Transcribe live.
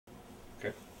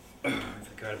I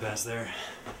think I gotta pass there.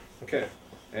 Okay,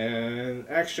 and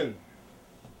action.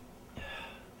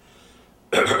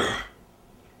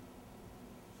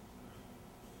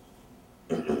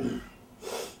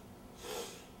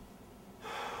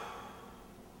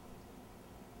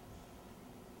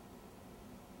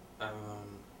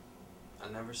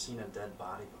 I've never seen a dead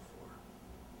body before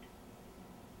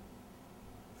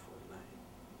tonight.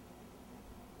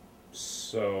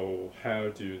 So, how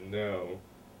do you know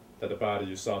that the body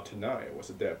you saw tonight was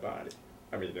a dead body?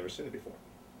 I mean, you've never seen it before.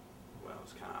 Well, it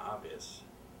was kind of obvious.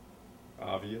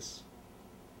 Obvious?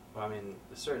 Well, I mean,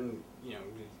 certain,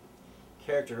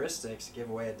 characteristics give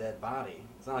away a dead body.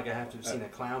 It's not like I have to have seen a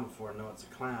clown before to know it's a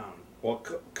clown. Well,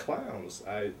 clowns,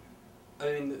 I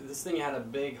mean, this thing had a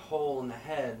big hole in the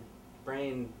head,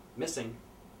 brain missing,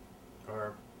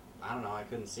 or, I don't know, I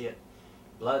couldn't see it.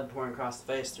 Blood pouring across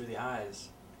the face through the eyes.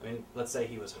 I mean, let's say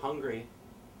he was hungry,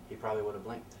 he probably would have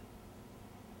blinked.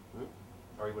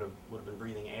 Or he would have been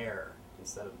breathing air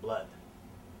instead of blood.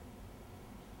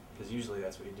 Because usually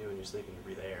that's what you do when you're sleeping, you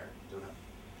breathe air. You don't have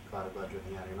a cloud of blood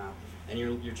dripping out of your mouth. And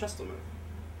your chest will move.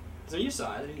 So you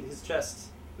saw it, his chest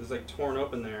was like torn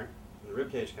open there, and the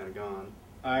ribcage kind of gone.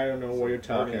 I don't know what you're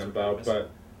talking about,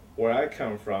 but where I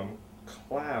come from,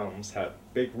 clowns have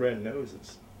big red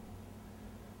noses.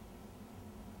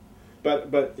 But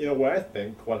what I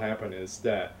think what happened is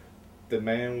that the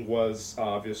man was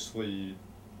obviously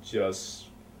just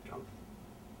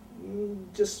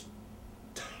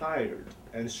tired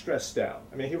and stressed out.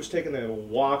 I mean, he was taking a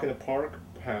walk in the park,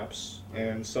 perhaps,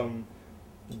 and some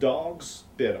dogs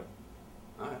bit him.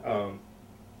 Right.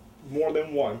 More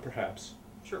than one, perhaps.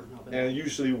 Sure. And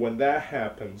usually when that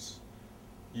happens,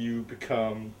 you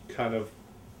become kind of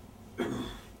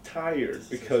tired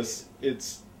because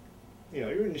it's,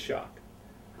 you're in shock.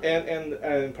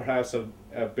 And perhaps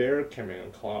a bear came in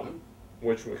and clawed him,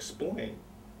 which will explain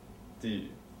the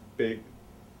big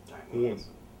wound.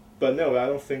 But no, I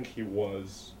don't think he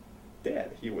was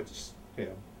dead. He was just,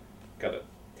 gotta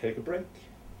take a break,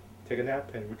 take a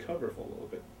nap, and recover for a little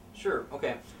bit. Sure,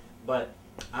 okay. But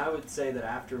I would say that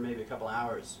after maybe a couple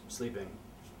hours sleeping,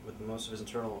 with most of his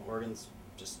internal organs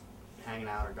just hanging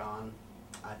out or gone,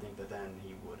 I think that then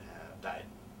he would have died.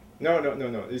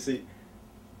 No. You see,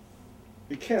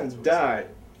 you can't die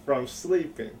from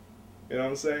sleeping. You know what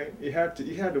I'm saying? You have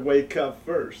to wake up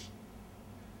first.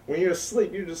 When you're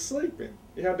asleep, you're just sleeping.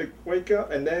 You have to wake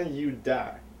up and then you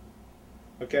die.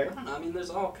 Okay? I don't know. I mean, there's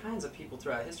all kinds of people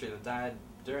throughout history that died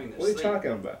during their sleep. What are you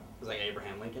talking about? It was like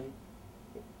Abraham Lincoln.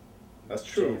 That's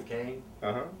true. JFK.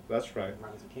 That's right.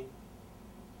 Martin Luther King.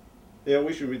 Yeah,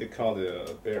 we should really call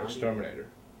the bear exterminator.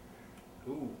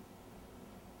 Ooh.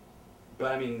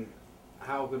 But I mean,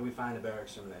 how could we find a bear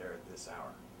exterminator at this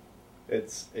hour?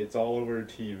 It's all over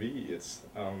TV. It's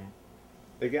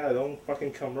they got their own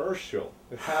fucking commercial.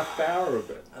 A half hour of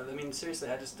it. I mean, seriously,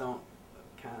 I just don't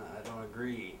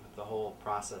agree with the whole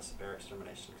process of bear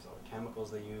extermination because all the chemicals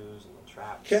they use and the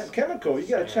traps. Chemical? You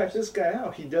gotta check this guy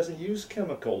out. He doesn't use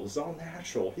chemicals. It's all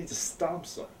natural. He just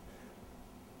stomps them.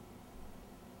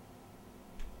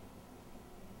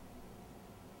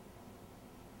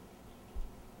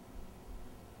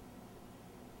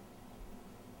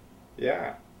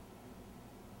 Yeah.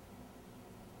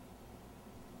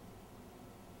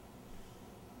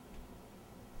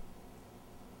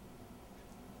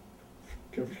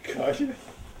 Can we cut it?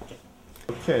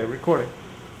 Okay, recording.